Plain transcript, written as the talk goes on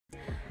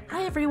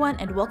Hi everyone,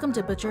 and welcome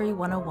to Butchery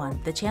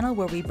 101, the channel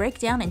where we break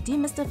down and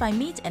demystify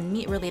meat and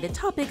meat-related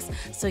topics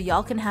so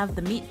y'all can have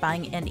the meat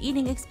buying and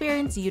eating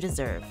experience you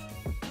deserve.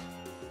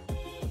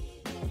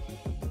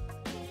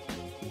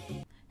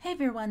 Hey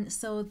everyone,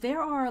 so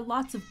there are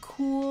lots of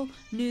cool,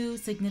 new,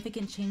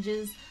 significant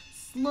changes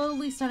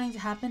slowly starting to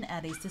happen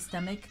at a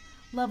systemic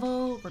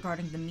level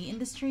regarding the meat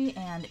industry,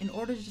 and in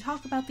order to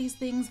talk about these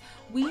things,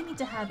 we need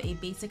to have a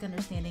basic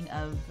understanding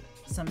of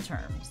some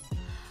terms.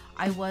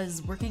 I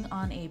was working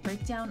on a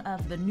breakdown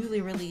of the newly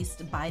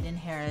released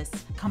Biden-Harris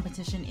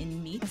competition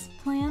in meats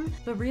plan,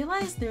 but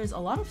realized there's a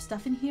lot of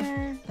stuff in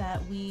here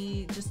that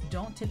we just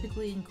don't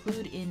typically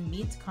include in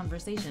meat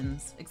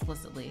conversations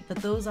explicitly. But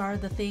those are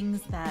the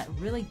things that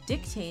really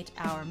dictate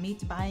our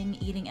meat buying,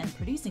 eating, and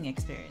producing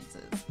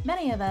experiences.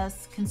 Many of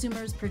us,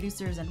 consumers,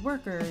 producers, and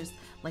workers,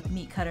 like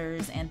meat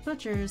cutters and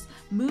butchers,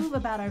 move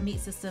about our meat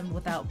system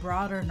without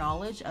broader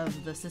knowledge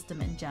of the system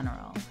in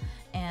general.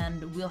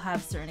 And we'll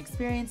have certain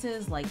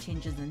experiences like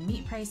changes in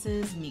meat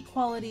prices, meat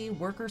quality,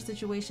 worker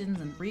situations,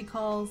 and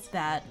recalls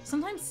that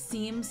sometimes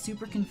seem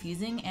super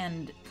confusing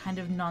and kind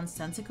of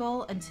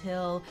nonsensical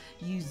until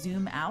you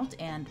zoom out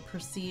and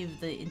perceive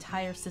the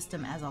entire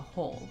system as a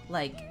whole.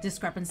 Like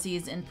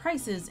discrepancies in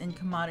prices in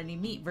commodity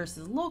meat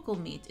versus local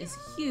meat is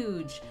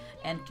huge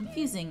and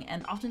confusing,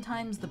 and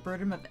oftentimes the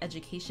burden of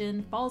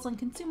education falls on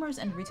consumers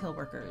and retail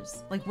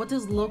workers. Like, what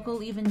does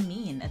local even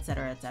mean,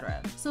 etc.,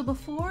 etc. So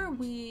before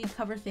we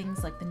cover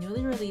things like the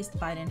newly released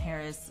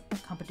Biden-Harris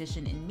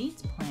competition in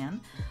meat plan,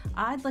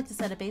 I'd like to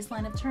set a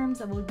baseline of terms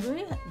that will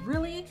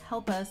really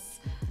help us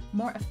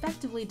more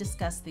effectively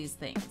discuss these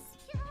things.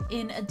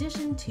 In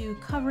addition to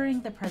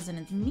covering the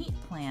president's meat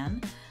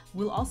plan,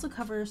 we'll also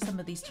cover some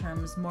of these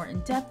terms more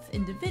in depth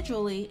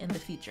individually in the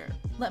future.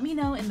 Let me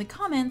know in the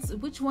comments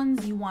which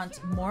ones you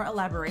want more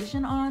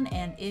elaboration on,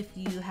 and if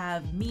you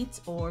have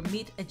meat or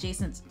meat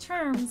adjacent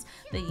terms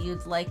that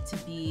you'd like to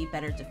be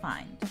better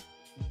defined.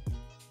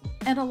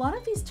 And a lot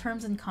of these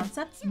terms and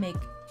concepts make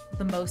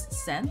the most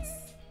sense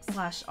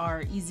 /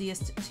 are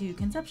easiest to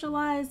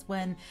conceptualize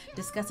when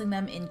discussing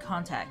them in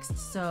context.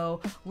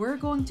 So we're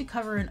going to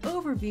cover an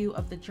overview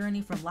of the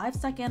journey from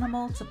livestock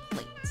animal to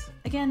plate.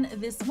 Again,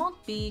 this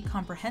won't be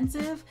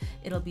comprehensive,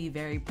 it'll be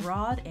very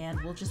broad,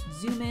 and we'll just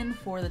zoom in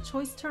for the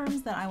choice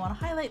terms that I want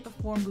to highlight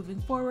before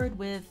moving forward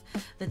with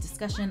the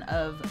discussion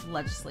of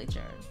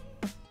legislature.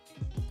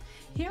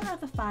 Here are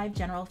the 5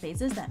 general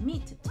phases that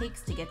meat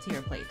takes to get to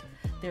your plate.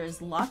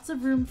 There's lots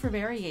of room for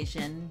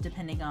variation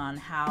depending on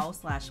how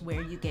 /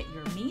 where you get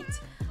your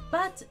meat,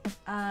 but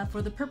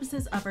for the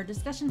purposes of our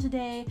discussion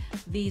today,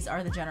 these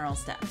are the general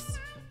steps.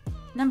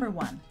 Number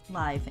 1,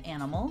 live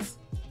animals.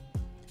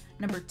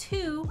 Number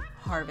 2,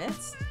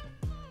 harvest.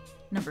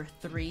 Number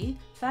 3,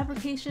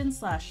 fabrication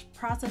 /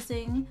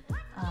 processing,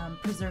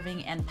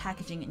 preserving and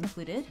packaging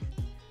included.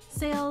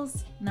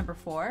 Sales, number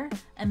 4,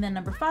 and then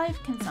number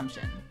 5,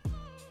 consumption.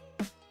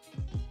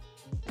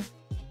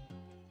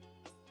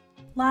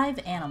 Live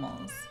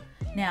animals.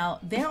 Now,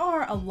 there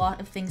are a lot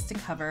of things to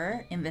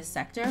cover in this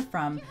sector,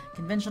 from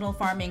conventional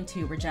farming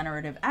to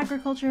regenerative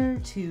agriculture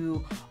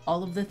to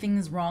all of the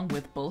things wrong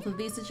with both of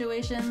these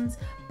situations,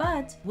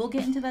 but we'll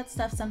get into that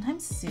stuff sometime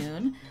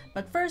soon.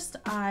 But first,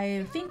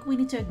 I think we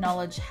need to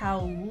acknowledge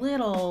how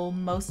little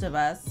most of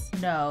us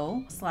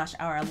know /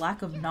 our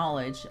lack of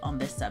knowledge on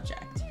this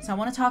subject. So I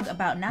want to talk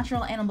about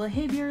natural animal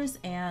behaviors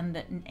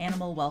and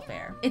animal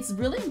welfare. It's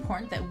really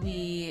important that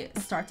we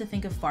start to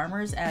think of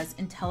farmers as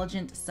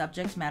intelligent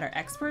subject matter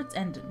experts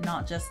and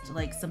not just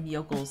like some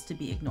yokels to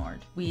be ignored.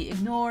 We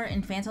ignore,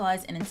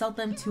 infantilize, and insult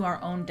them to our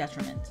own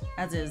detriment,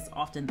 as is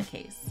often the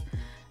case.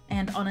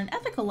 And on an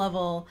ethical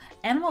level,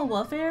 animal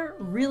welfare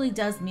really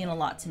does mean a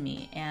lot to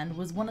me, and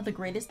was one of the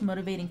greatest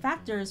motivating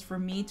factors for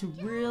me to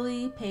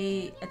really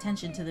pay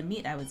attention to the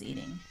meat I was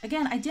eating.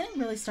 Again, I didn't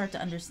really start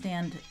to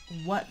understand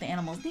what the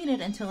animals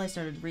needed until I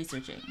started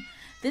researching.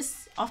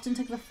 This often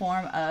took the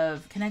form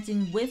of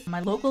connecting with my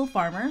local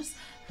farmers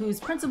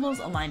whose principles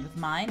aligned with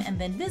mine, and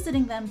then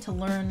visiting them to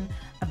learn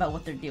about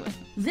what they're doing.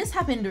 This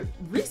happened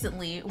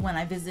recently when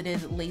I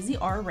visited Lazy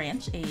R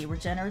Ranch, a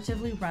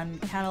regeneratively run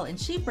cattle and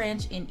sheep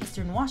ranch in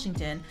eastern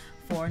Washington,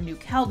 for New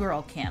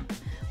Cowgirl Camp,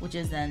 which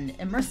is an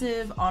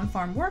immersive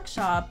on-farm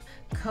workshop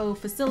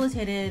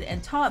co-facilitated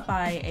and taught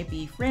by a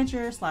beef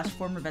rancher /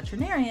 former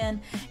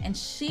veterinarian, and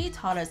she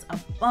taught us a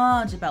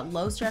bunch about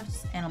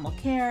low-stress animal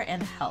care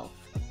and health.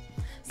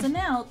 So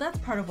now that's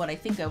part of what I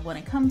think of when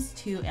it comes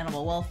to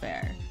animal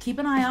welfare. Keep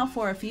an eye out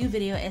for a few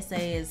video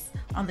essays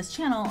on this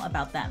channel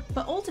about them.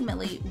 But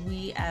ultimately,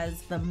 we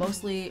as the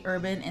mostly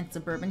urban and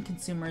suburban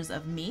consumers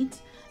of meat,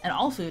 and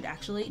all food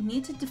actually,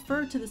 need to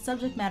defer to the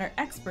subject matter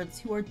experts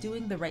who are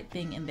doing the right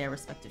thing in their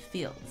respective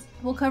fields.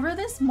 We'll cover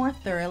this more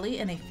thoroughly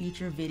in a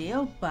future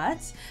video,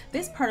 but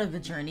this part of the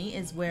journey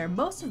is where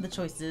most of the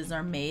choices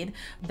are made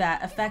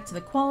that affect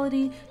the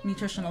quality,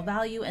 nutritional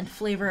value, and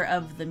flavor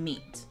of the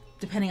meat.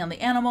 Depending on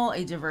the animal,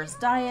 a diverse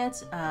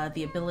diet,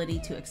 the ability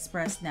to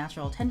express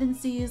natural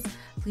tendencies,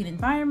 clean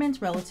environment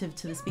relative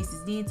to the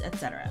species needs,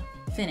 etc.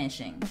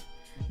 Finishing.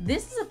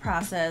 This is a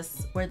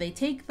process where they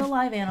take the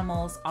live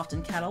animals,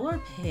 often cattle or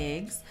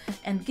pigs,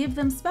 and give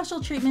them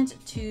special treatment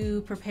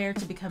to prepare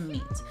to become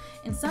meat.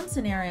 In some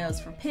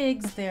scenarios for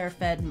pigs, they're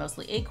fed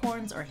mostly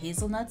acorns or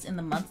hazelnuts in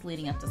the months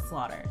leading up to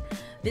slaughter.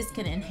 This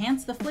can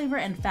enhance the flavor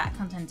and fat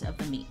content of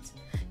the meat.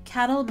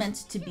 Cattle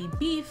meant to be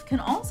beef can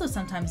also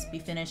sometimes be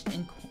finished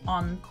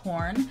on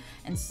corn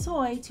and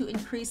soy to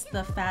increase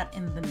the fat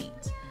in the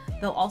meat.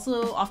 They'll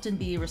also often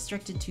be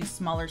restricted to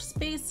smaller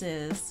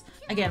spaces.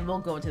 Again, we'll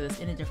go into this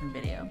in a different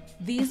video.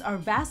 These are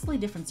vastly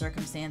different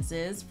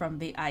circumstances from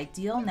the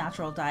ideal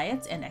natural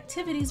diets and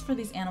activities for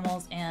these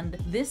animals, and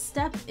this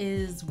step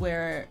is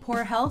where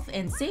poor health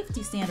and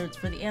safety standards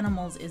for the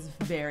animals is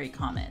very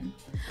common.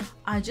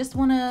 I just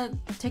want to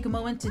take a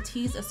moment to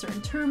tease a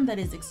certain term that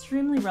is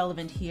extremely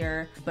relevant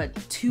here, but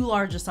too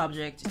large a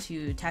subject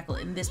to tackle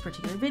in this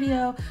particular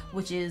video,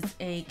 which is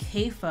a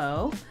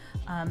CAFO.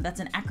 That's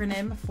an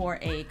acronym for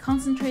a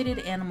concentrated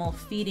animal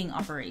feeding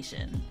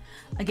operation.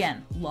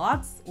 Again,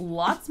 lots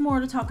more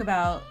to talk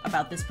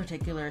about this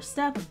particular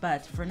step,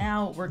 but for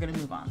now, we're gonna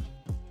move on.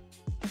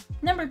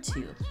 Number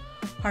 2,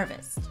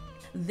 harvest.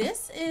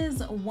 This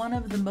is one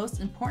of the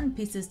most important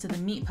pieces to the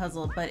meat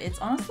puzzle, but it's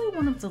honestly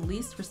one of the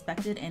least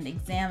respected and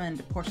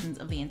examined portions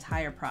of the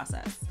entire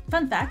process.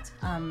 Fun fact,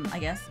 I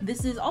guess,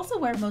 this is also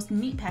where most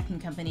meat packing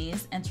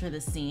companies enter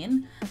the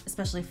scene,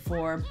 especially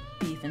for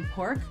beef and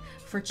pork.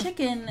 For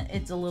chicken,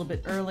 it's a little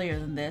bit earlier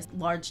than this.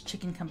 Large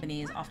chicken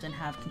companies often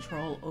have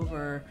control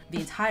over the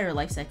entire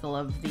life cycle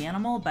of the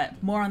animal,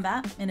 but more on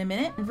that in a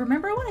minute. And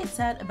remember what I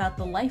said about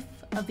the life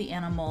of the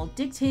animal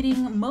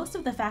dictating most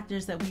of the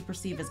factors that we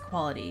perceive as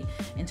quality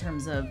in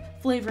terms of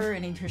flavor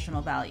and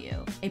nutritional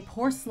value. A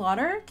poor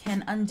slaughter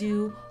can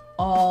undo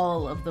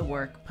all of the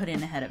work put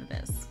in ahead of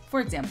this. For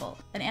example,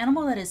 an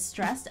animal that is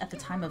stressed at the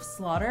time of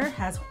slaughter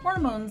has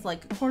hormones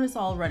like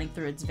cortisol running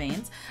through its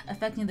veins,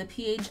 affecting the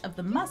pH of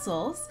the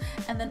muscles,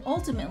 and then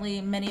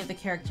ultimately many of the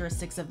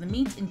characteristics of the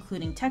meat,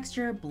 including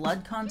texture,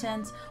 blood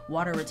content,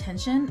 water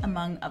retention,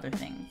 among other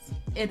things.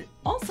 It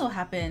also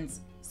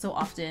happens so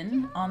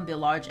often on the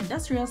large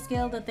industrial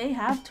scale that they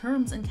have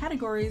terms and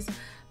categories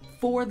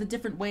for the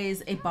different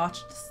ways a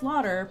botched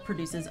slaughter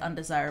produces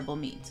undesirable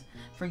meat.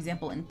 For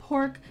example, in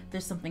pork,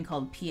 there's something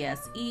called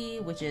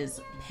PSE, which is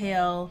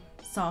pale,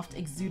 soft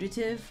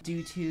exudative,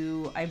 due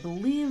to, I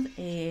believe,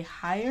 a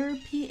higher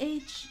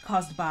pH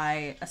caused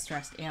by a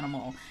stressed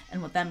animal.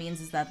 And what that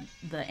means is that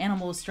the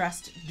animal was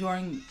stressed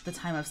during the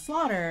time of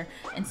slaughter,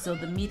 and so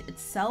the meat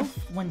itself,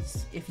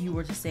 if you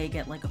were to say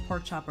get like a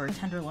pork chop or a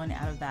tenderloin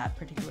out of that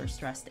particular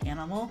stressed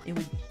animal, it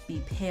would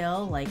be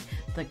pale, like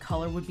the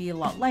color would be a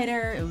lot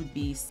lighter, it would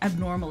be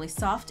abnormally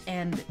soft,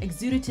 and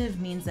exudative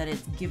means that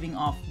it's giving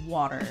off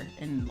water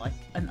in like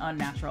an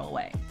unnatural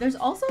way. There's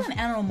also an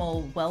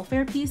animal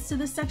welfare piece to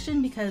this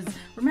section, because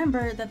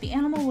remember that the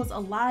animal was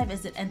alive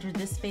as it entered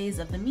this phase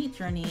of the meat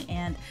journey,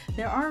 and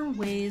there are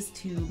ways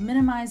to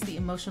minimize the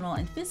emotional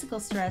and physical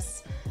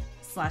stress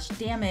 /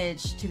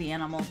 damage to the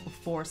animal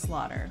before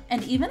slaughter.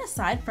 And even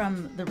aside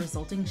from the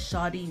resulting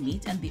shoddy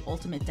meat and the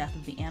ultimate death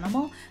of the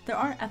animal, there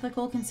are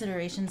ethical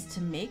considerations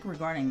to make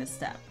regarding this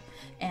step.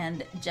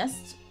 And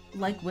just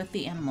like with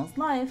the animal's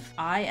life,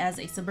 I, as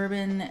a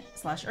suburban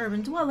 /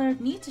 urban dweller,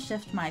 need to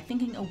shift my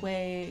thinking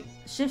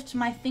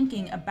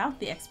about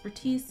the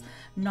expertise,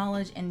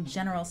 knowledge, and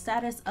general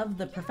status of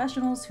the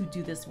professionals who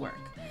do this work.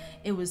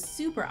 It was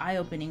super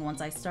eye-opening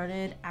once I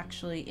started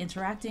actually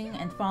interacting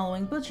and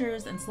following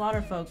butchers and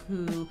slaughter folk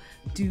who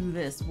do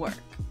this work.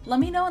 Let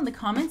me know in the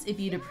comments if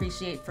you'd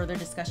appreciate further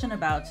discussion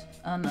about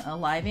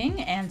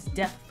unaliving and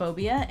death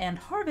phobia and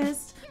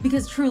harvest,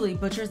 because truly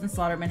butchers and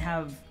slaughtermen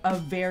have a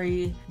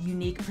very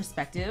unique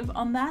perspective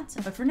on that.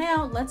 But for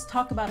now, let's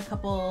talk about a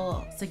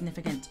couple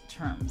significant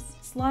terms.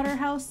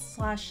 Slaughterhouse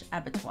 /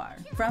 abattoir.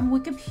 From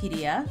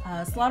Wikipedia,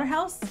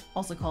 slaughterhouse,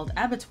 also called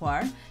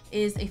abattoir,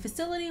 is a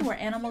facility where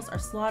animals are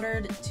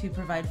slaughtered to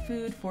provide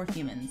food for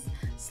humans.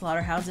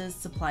 Slaughterhouses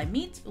supply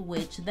meat,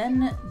 which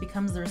then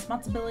becomes the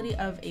responsibility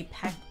of a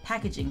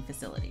packaging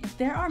facility.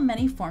 There are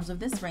many forms of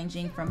this,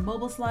 ranging from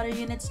mobile slaughter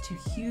units to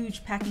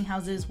huge packing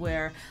houses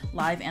where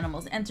live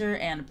animals enter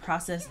and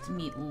processed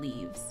meat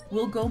leaves.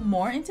 We'll go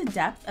more into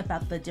depth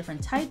about the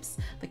different types,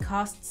 the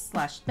costs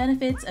 /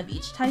 benefits of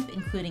each type,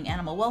 including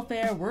animal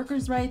welfare,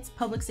 workers' rights,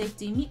 public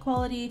safety, meat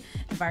quality,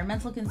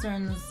 environmental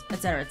concerns,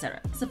 etc., etc.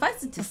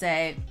 Suffice it to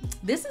say,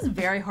 this is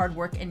very hard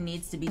work and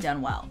needs to be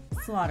done well.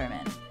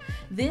 Slaughterman.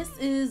 This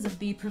is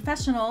the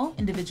professional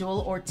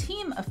individual or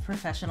team of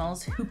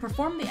professionals who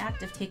perform the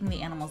act of taking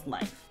the animal's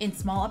life. In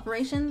small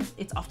operations,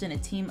 it's often a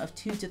team of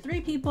 2 to 3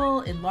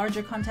 people. In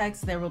larger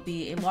contexts, there will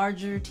be a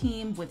larger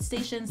team with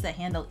stations that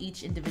handle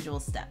each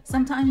individual step.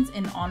 Sometimes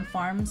in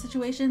on-farm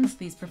situations,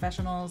 these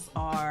professionals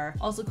are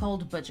also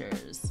called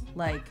butchers.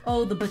 Like,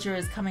 oh, the butcher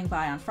is coming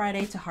by on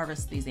Friday to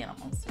harvest these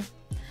animals.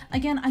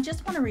 Again, I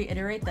just want to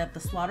reiterate that the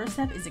slaughter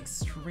step is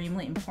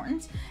extremely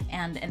important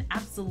and an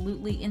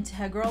absolutely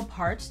integral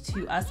part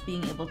to us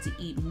being able to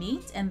eat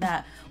meat, and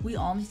that we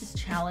all need to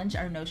challenge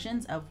our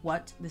notions of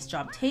what this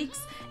job takes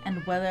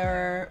and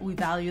whether we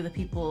value the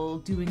people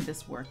doing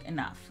this work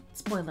enough.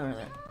 Spoiler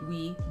alert,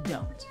 we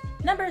don't.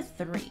 Number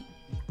 3.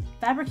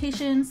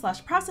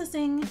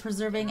 Fabrication/processing,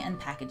 preserving, and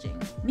packaging.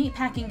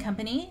 Meatpacking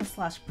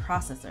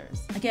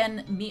company/processors.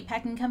 Again,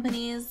 meatpacking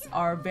companies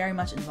are very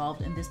much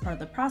involved in this part of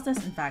the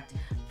process. In fact,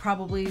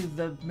 probably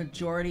the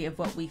majority of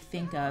what we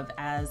think of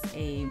as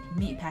a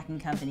meatpacking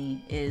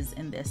company is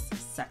in this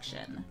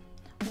section.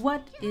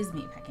 What is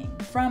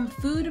meatpacking? From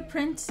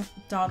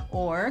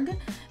foodprint.org,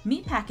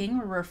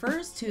 meatpacking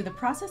refers to the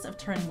process of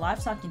turning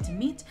livestock into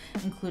meat,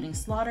 including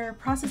slaughter,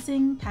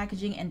 processing,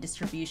 packaging, and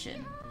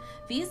distribution.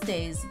 These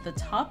days, the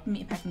top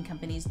meatpacking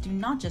companies do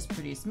not just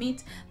produce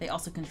meat, they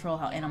also control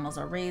how animals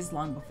are raised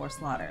long before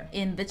slaughter.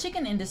 In the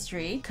chicken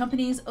industry,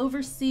 companies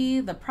oversee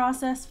the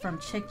process from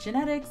chick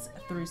genetics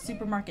through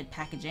supermarket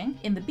packaging.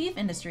 In the beef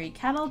industry,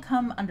 cattle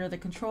come under the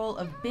control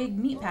of big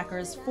meat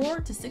packers 4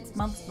 to 6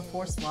 months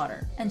before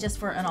slaughter. And just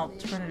for an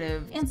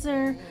alternative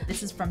answer,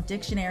 this is from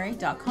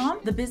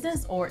dictionary.com. The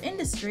business or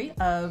industry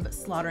of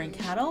slaughtering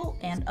cattle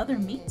and other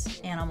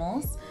meat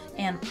animals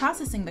and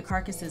processing the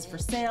carcasses for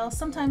sale,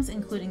 sometimes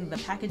including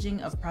the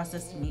packaging of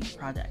processed meat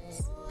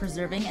products.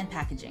 Preserving and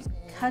packaging.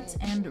 Cut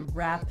and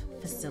wrap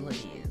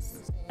facilities.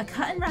 A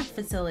cut and wrap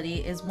facility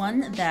is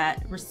one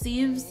that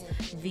receives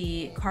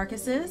the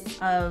carcasses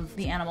of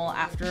the animal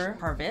after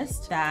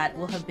harvest that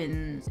will have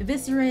been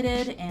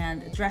eviscerated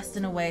and dressed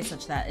in a way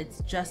such that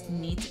it's just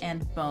meat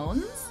and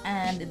bones.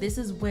 And this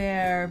is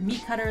where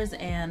meat cutters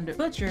and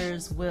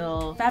butchers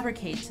will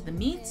fabricate the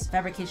meat.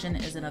 Fabrication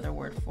is another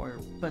word for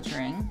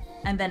butchering.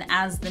 And then,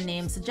 as the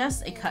name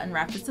suggests, a cut and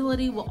wrap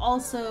facility will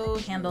also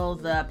handle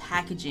the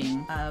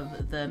packaging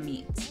of the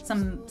meat.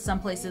 Some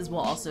places will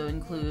also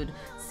include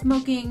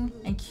smoking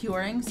and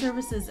curing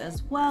services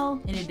as well,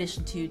 in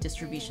addition to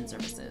distribution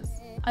services.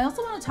 I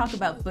also want to talk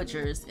about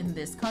butchers in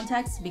this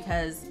context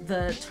because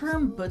the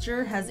term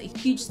butcher has a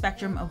huge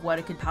spectrum of what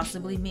it could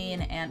possibly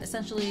mean, and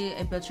essentially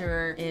a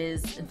butcher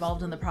is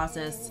involved in the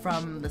process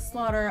from the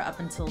slaughter up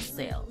until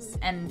sales.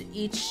 And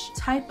each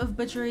type of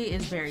butchery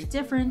is very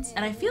different,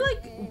 and I feel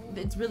like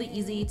it's really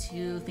easy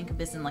to think of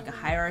this in like a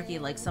hierarchy,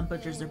 like some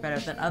butchers are better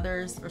than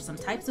others, or some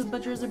types of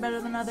butchers are better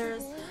than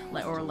others,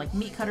 or like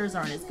meat cutters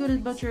aren't as good as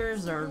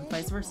butchers, or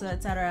vice versa,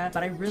 etc.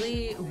 But I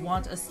really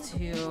want us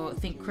to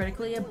think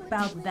critically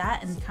about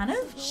that and kind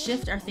of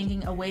shift our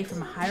thinking away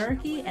from a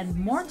hierarchy and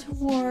more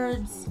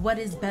towards what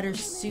is better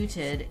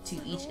suited to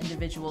each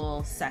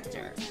individual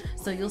sector.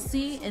 So you'll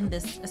see in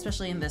this,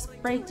 especially in this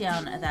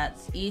breakdown, that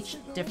each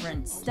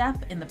different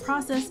step in the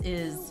process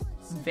is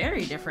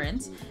very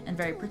different and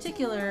very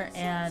particular,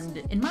 and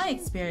in my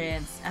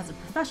experience as a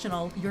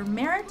professional, your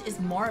merit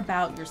is more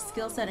about your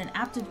skill set and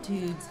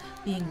aptitudes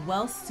being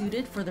well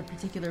suited for the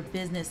particular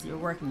business you're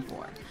working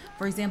for.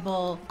 For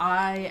example,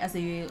 I, as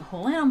a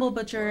whole animal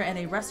butcher and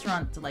a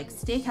restaurant like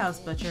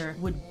steakhouse butcher,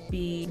 would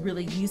be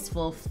really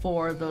useful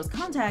for those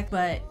contacts,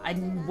 but I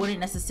wouldn't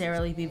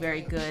necessarily be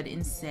very good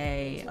in,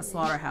 say, a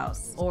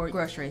slaughterhouse or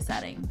grocery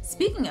setting.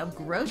 Speaking of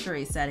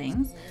grocery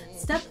settings,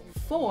 step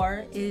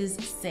 4 is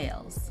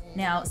sales.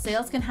 Now,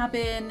 sales can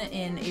happen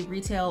in a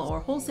retail or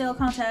wholesale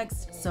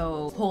context.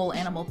 So whole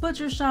animal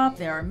butcher shop,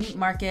 there are meat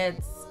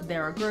markets,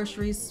 there are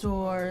grocery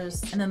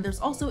stores, and then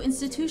there's also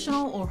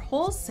institutional or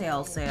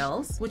wholesale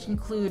sales, which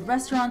include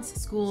restaurants,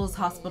 schools,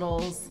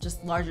 hospitals,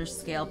 just larger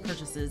scale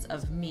purchases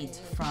of meat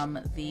from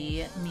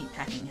the meat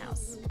packing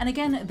house. And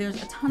again,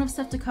 there's a ton of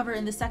stuff to cover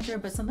in this sector,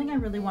 but something I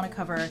really want to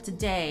cover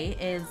today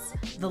is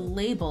the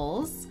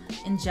labels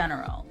in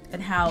general,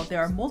 and how there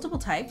are multiple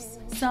types.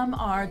 Some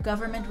are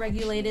government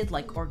regulated,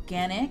 like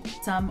organic.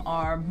 Some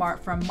are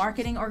from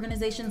marketing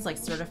organizations like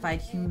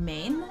Certified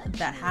Humane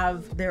that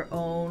have their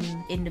own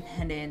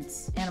independent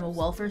animal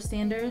welfare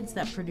standards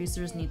that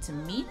producers need to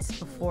meet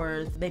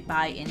before they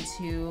buy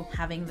into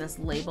having this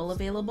label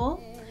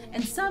available.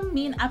 And some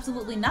mean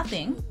absolutely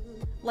nothing,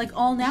 like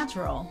all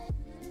natural.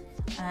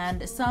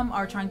 And some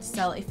are trying to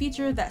sell a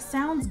feature that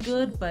sounds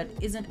good but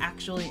isn't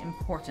actually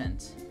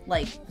important,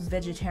 like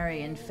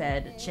vegetarian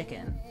fed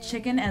chicken.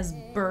 Chicken as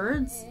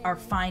birds are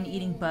fine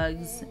eating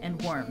bugs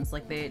and worms.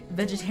 Like,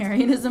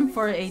 vegetarianism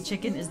for a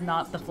chicken is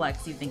not the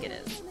flex you think it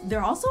is. There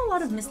are also a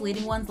lot of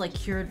misleading ones like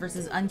cured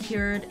versus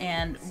uncured,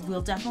 and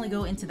we'll definitely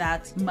go into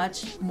that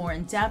much more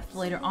in depth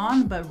later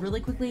on, but really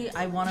quickly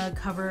I want to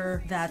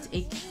cover that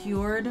a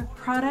cured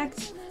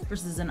product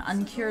versus an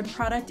uncured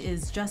product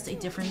is just a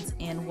difference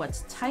in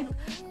what type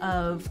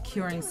of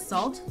curing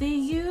salt they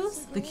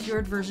use. The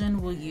cured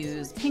version will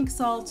use pink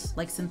salt,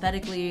 like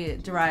synthetically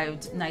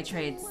derived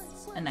nitrates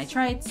and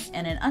nitrites,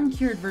 and an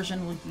uncured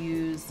version will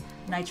use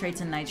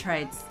nitrates and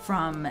nitrites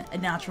from a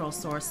natural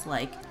source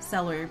like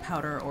celery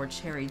powder or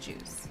cherry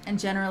juice. And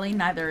generally,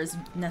 neither is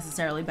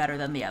necessarily better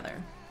than the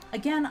other.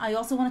 Again, I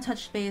also want to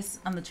touch base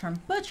on the term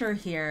butcher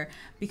here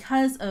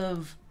because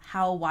of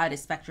how wide a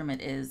spectrum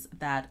it is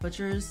that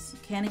butchers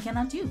can and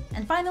cannot do.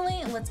 And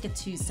finally, let's get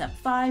to step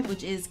 5,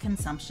 which is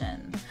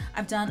consumption.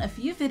 I've done a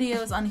few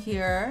videos on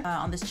here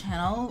on this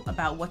channel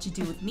about what to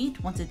do with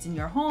meat once it's in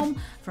your home,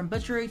 from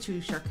butchery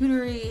to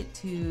charcuterie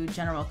to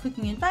general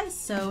cooking advice,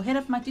 so hit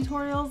up my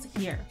tutorials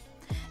here.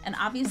 And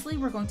obviously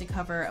we're going to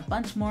cover a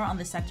bunch more on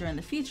this sector in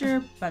the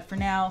future, but for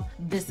now,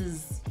 this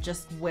is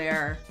just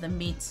where the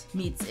meat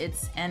meets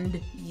its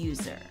end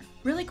user.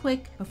 Really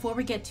quick, before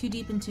we get too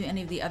deep into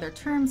any of the other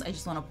terms, I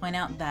just want to point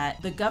out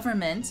that the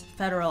government,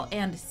 federal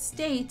and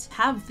state,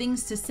 have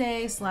things to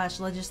say /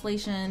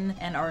 legislation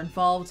and are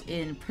involved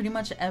in pretty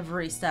much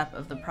every step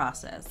of the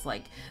process.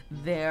 Like,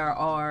 there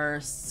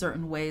are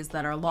certain ways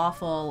that are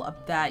lawful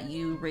that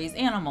you raise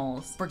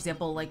animals. For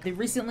example, like they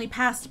recently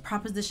passed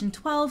Proposition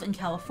 12 in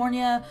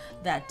California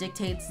that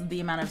dictates the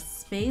amount of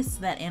space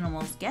that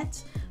animals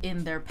get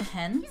in their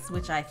pens,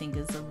 which I think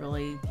is a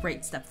really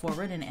great step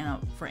forward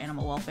for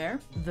animal welfare.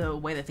 The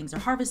way that things are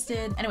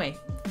harvested. Anyway,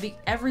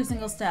 every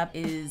single step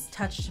is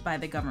touched by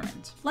the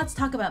government. Let's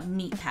talk about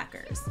meat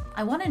packers.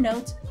 I want to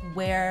note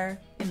where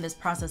in this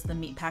process the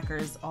meat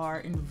packers are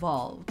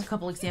involved. A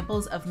couple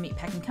examples of meat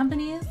packing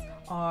companies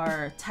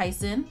are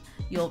Tyson.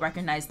 You'll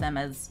recognize them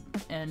as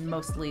in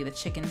mostly the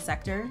chicken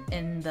sector.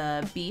 In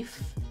the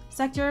beef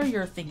sector,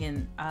 you're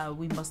thinking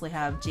we mostly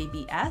have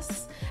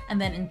JBS.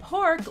 And then in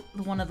pork,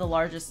 one of the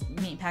largest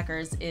meat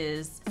packers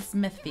is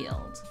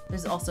Smithfield.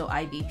 There's also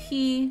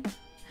IBP.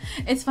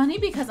 It's funny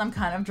because I'm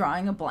kind of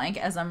drawing a blank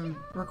as I'm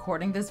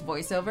recording this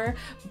voiceover,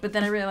 but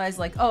then I realized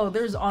like, oh,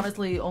 there's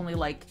honestly only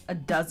like a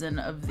dozen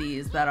of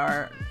these that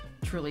are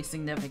truly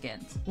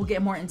significant. We'll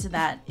get more into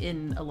that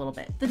in a little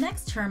bit. The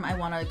next term I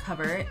want to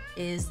cover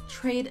is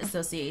trade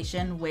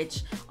association,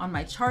 which on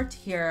my chart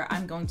here,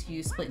 I'm going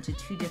to split into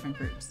 2 different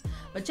groups.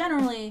 But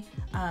generally,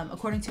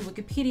 according to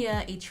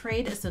Wikipedia, a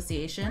trade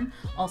association,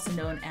 also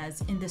known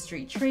as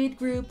industry trade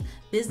group,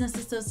 business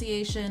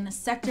association,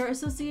 sector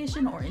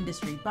association, or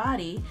industry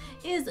body,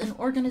 is an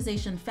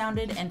organization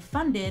founded and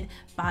funded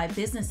by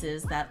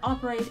businesses that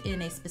operate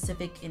in a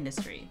specific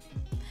industry.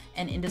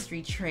 An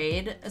industry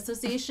trade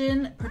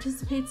association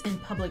participates in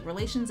public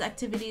relations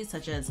activities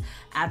such as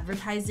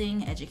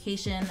advertising,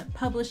 education,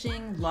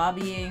 publishing,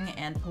 lobbying,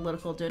 and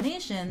political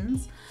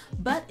donations,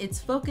 but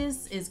its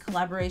focus is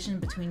collaboration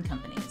between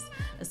companies.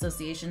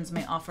 Associations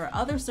may offer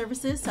other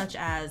services such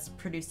as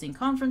producing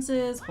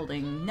conferences,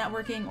 holding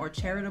networking or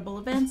charitable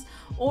events,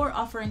 or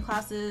offering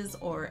classes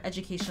or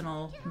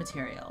educational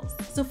materials.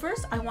 So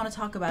first, I want to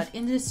talk about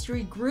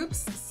industry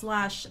groups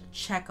 /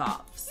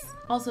 checkoffs.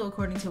 Also,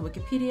 according to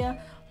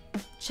Wikipedia,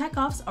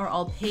 checkoffs are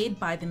all paid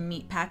by the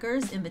meat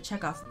packers in the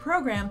checkoff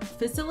program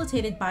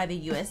facilitated by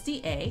the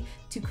USDA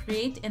to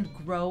create and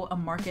grow a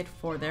market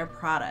for their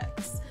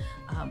products.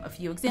 A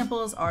few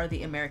examples are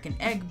the American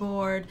Egg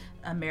Board,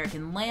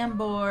 American Lamb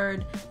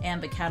Board,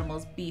 and the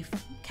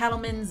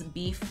Cattlemen's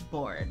Beef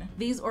Board.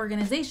 These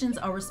organizations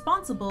are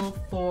responsible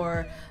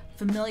for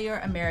familiar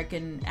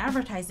American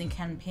advertising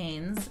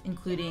campaigns,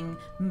 including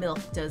Milk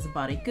Does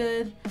Body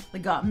Good, the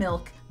Got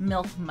Milk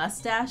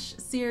Mustache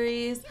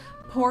series,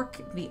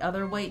 pork, The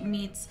Other White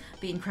Meats,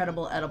 The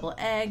Incredible Edible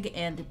Egg,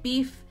 and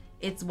beef,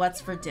 It's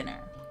What's for Dinner.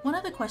 One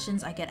of the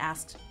questions I get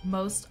asked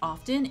most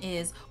often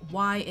is,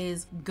 why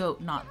is goat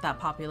not that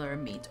popular a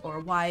meat? Or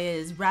why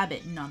is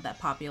rabbit not that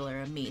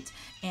popular a meat?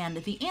 And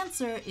the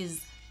answer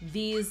is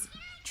these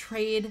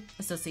trade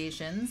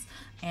associations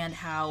and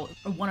how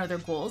one of their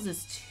goals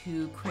is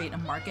to create a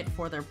market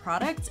for their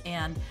products,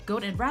 and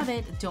goat and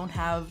rabbit don't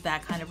have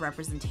that kind of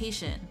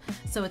representation.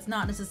 So it's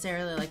not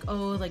necessarily like,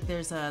 oh, like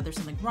there's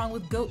something wrong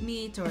with goat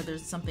meat or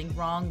there's something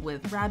wrong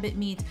with rabbit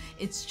meat.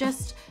 It's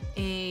just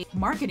a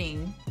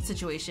marketing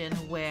situation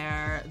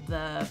where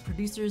the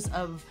producers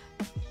of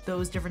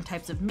those different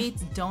types of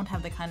meats don't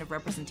have the kind of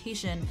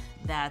representation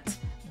that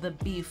the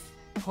beef,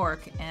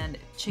 pork, and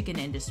chicken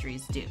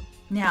industries do.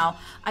 Now,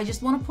 I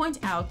just want to point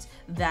out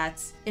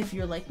that if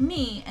you're like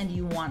me and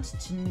you want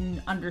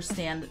to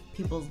understand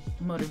people's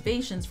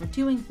motivations for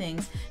doing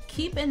things,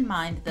 keep in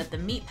mind that the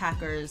meat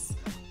packers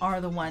are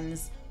the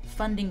ones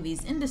funding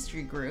these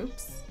industry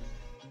groups,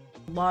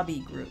 lobby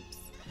groups.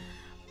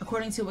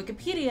 According to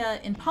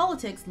Wikipedia, in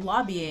politics,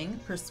 lobbying,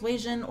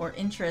 persuasion, or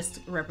interest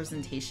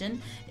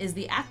representation is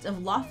the act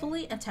of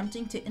lawfully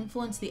attempting to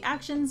influence the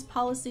actions,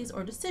 policies,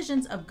 or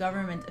decisions of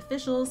government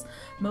officials,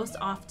 most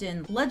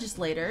often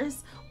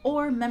legislators,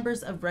 or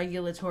members of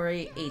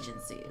regulatory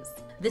agencies.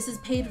 This is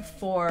paid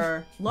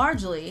for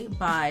largely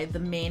by the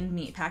main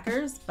meat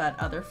packers, but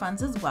other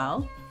funds as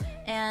well.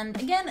 And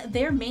again,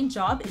 their main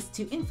job is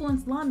to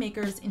influence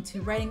lawmakers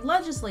into writing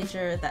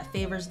legislature that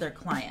favors their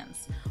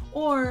clients.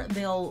 Or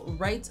they'll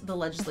write the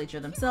legislature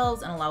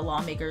themselves and allow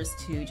lawmakers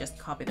to just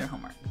copy their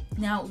homework.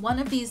 Now, one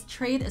of these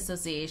trade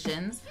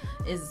associations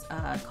is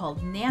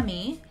called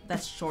NAMI,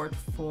 that's short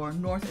for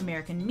North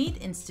American Meat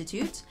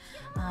Institute.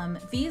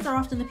 These are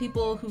often the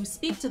people who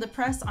speak to the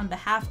press on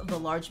behalf of the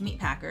large meat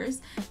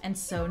packers, and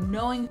so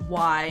knowing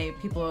why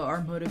people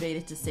are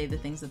motivated to say the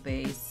things that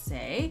they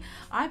say,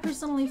 I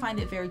personally find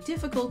it very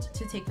difficult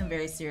to take them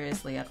very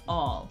seriously at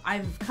all.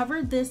 I've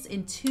covered this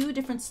in 2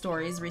 different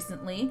stories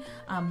recently.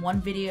 One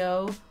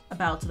video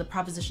about the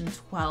Proposition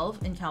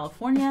 12 in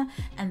California,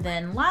 and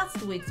then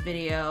last week's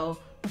video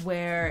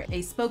where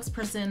a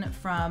spokesperson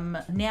from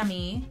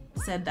NAMI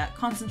said that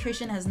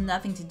concentration has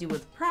nothing to do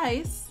with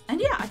price.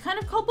 And yeah, I kind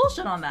of call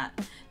bullshit on that.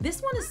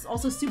 This one is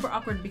also super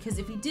awkward because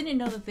if you didn't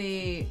know that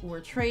they were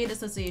trade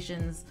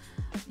associations,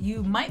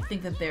 you might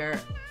think that they're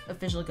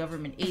official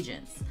government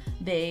agents.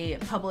 They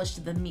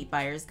published the Meat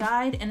Buyer's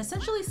Guide and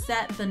essentially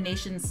set the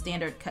nation's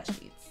standard cut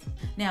sheets.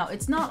 Now,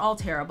 it's not all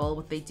terrible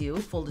what they do,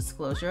 full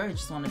disclosure, I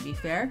just want to be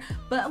fair,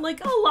 but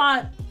like a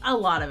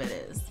lot of it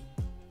is.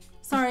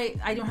 Sorry,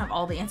 I don't have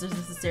all the answers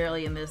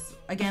necessarily in this.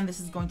 Again, this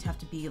is going to have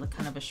to be like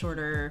kind of a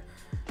shorter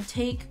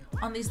take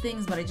on these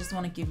things, but I just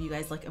want to give you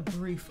guys like a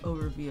brief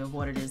overview of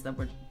what it is that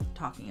we're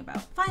talking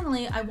about.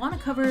 Finally, I want to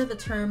cover the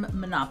term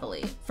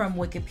monopoly. From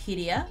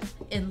Wikipedia,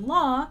 in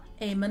law,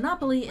 a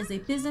monopoly is a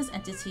business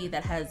entity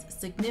that has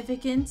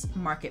significant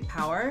market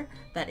power,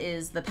 that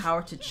is, the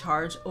power to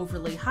charge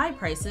overly high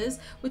prices,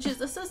 which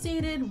is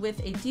associated with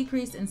a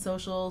decrease in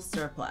social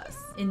surplus.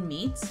 In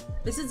meat,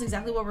 this is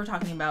exactly what we're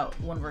talking about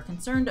when we're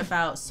concerned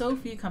about so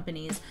few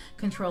companies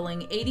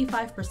controlling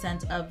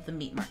 85% of the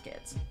meat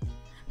market.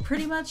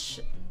 Pretty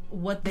much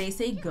what they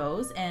say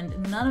goes,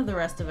 and none of the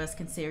rest of us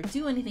can say or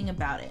do anything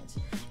about it.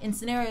 In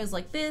scenarios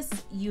like this,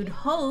 you'd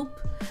hope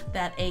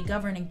that a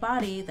governing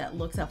body that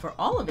looks out for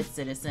all of its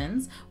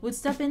citizens would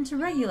step in to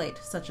regulate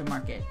such a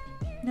market.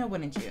 Now,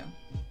 wouldn't you?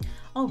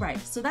 Alright,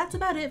 so that's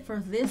about it for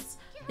this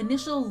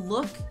initial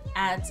look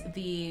at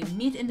the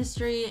meat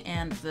industry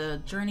and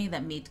the journey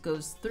that meat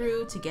goes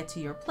through to get to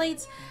your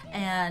plate,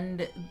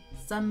 and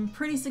some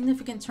pretty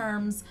significant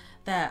terms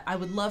that I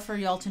would love for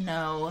y'all to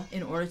know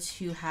in order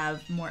to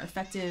have more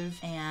effective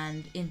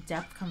and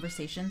in-depth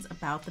conversations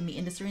about the meat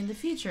industry in the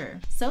future.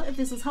 So if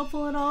this was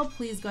helpful at all,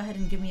 please go ahead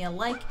and give me a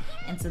like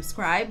and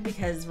subscribe,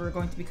 because we're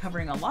going to be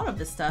covering a lot of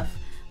this stuff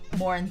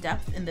more in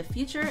depth in the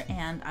future,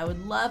 and I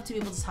would love to be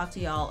able to talk to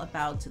y'all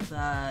about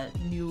the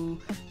new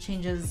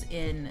changes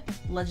in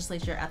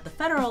legislature at the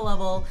federal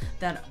level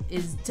that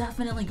is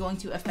definitely going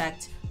to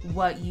affect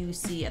what you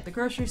see at the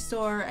grocery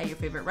store, at your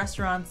favorite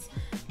restaurants,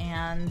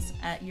 and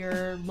at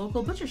your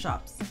local butcher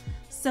shops.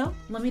 So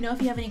let me know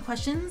if you have any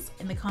questions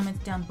in the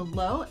comments down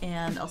below,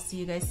 and I'll see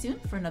you guys soon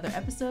for another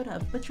episode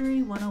of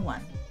Butchery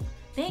 101.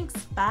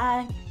 Thanks,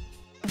 bye!